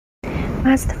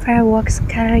Master Fireworks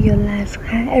color your life.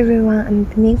 Hi everyone, I'm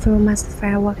Bening from Master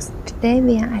Fireworks. Today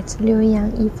we are at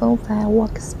Liuyang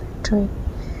Fireworks factory.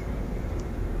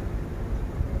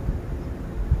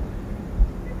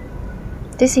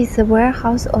 This is the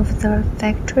warehouse of the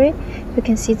factory. You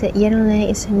can see the yellow line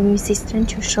is a new system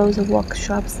to show the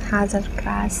workshop's hazard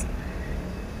class.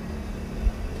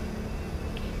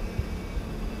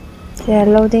 They are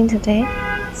loading today.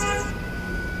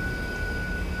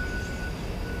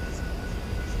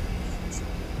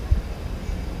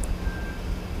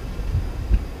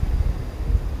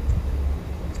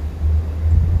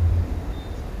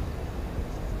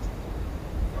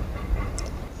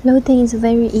 Loading is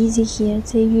very easy here.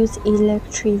 They use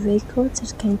electric vehicles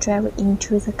that can drive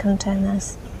into the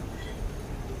containers.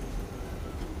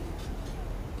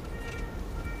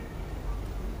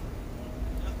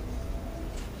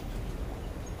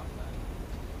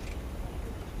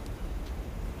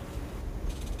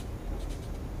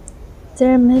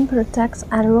 Their main products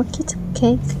are rocket,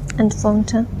 cake, and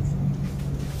fountain.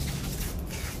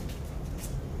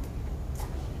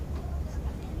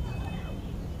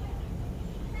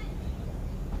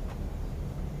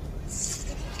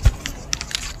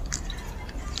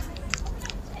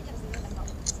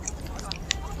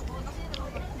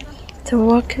 The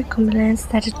worker complains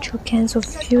that 2 cans of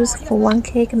fuse for 1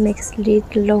 cake makes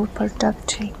lead low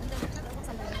production.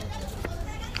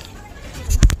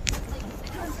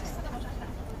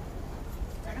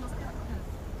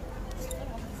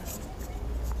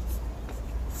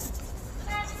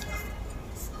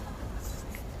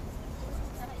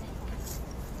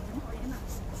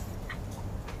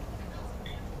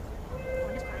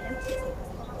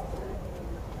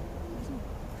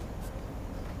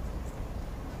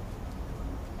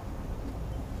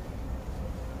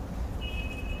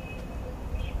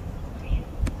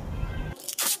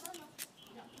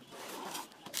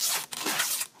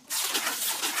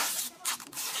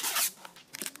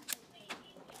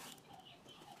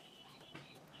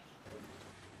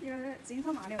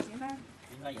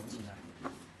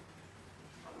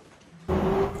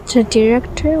 The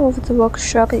director of the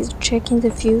workshop is checking the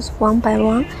fuse one by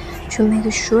one to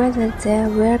make sure that they are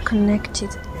well connected.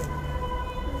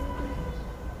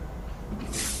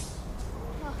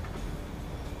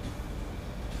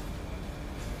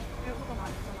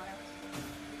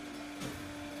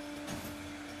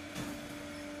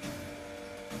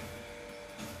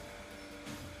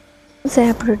 They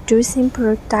are producing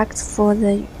products for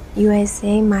the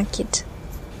USA market,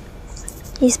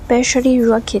 especially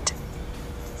rocket.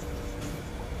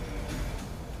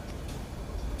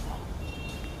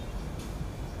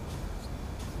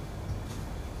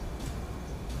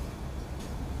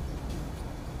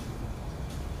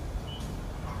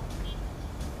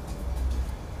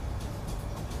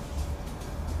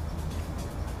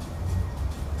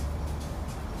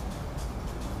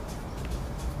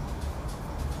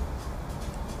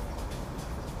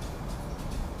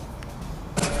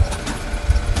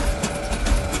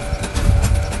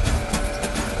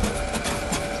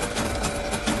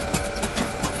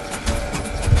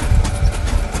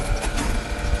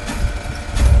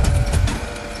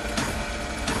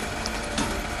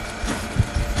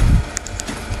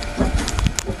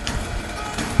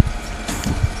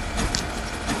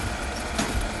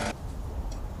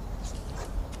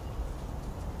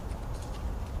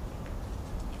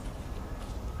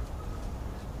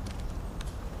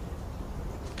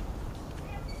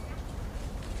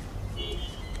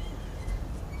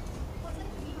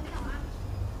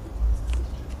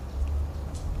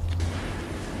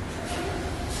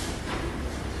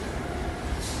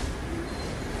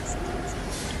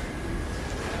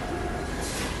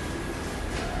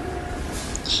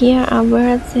 Here are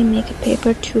where they make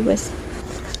paper tubes.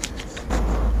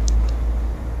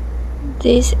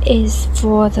 This is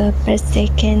for the birthday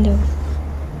candle.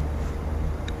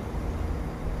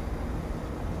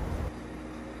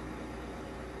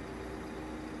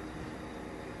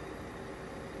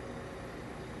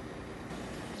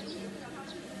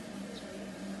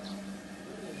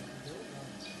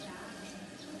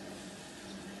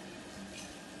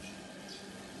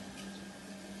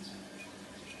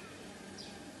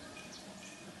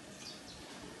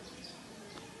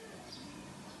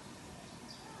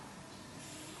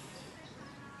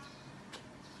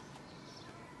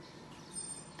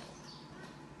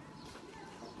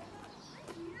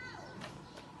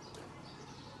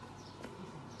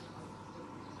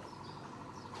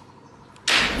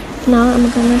 Now I'm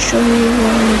gonna show you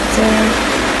one of the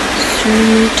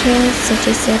 3-meter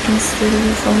 30-second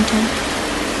silver fountain.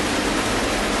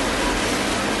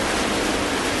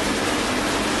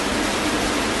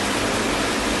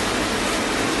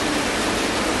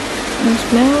 No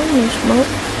smell, no smoke.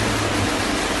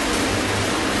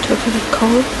 Totally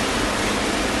cold.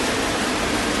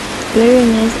 Very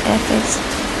nice effects.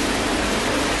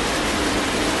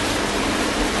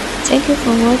 Thank you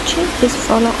for watching. Please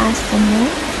follow us for more.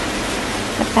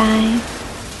 Bye bye.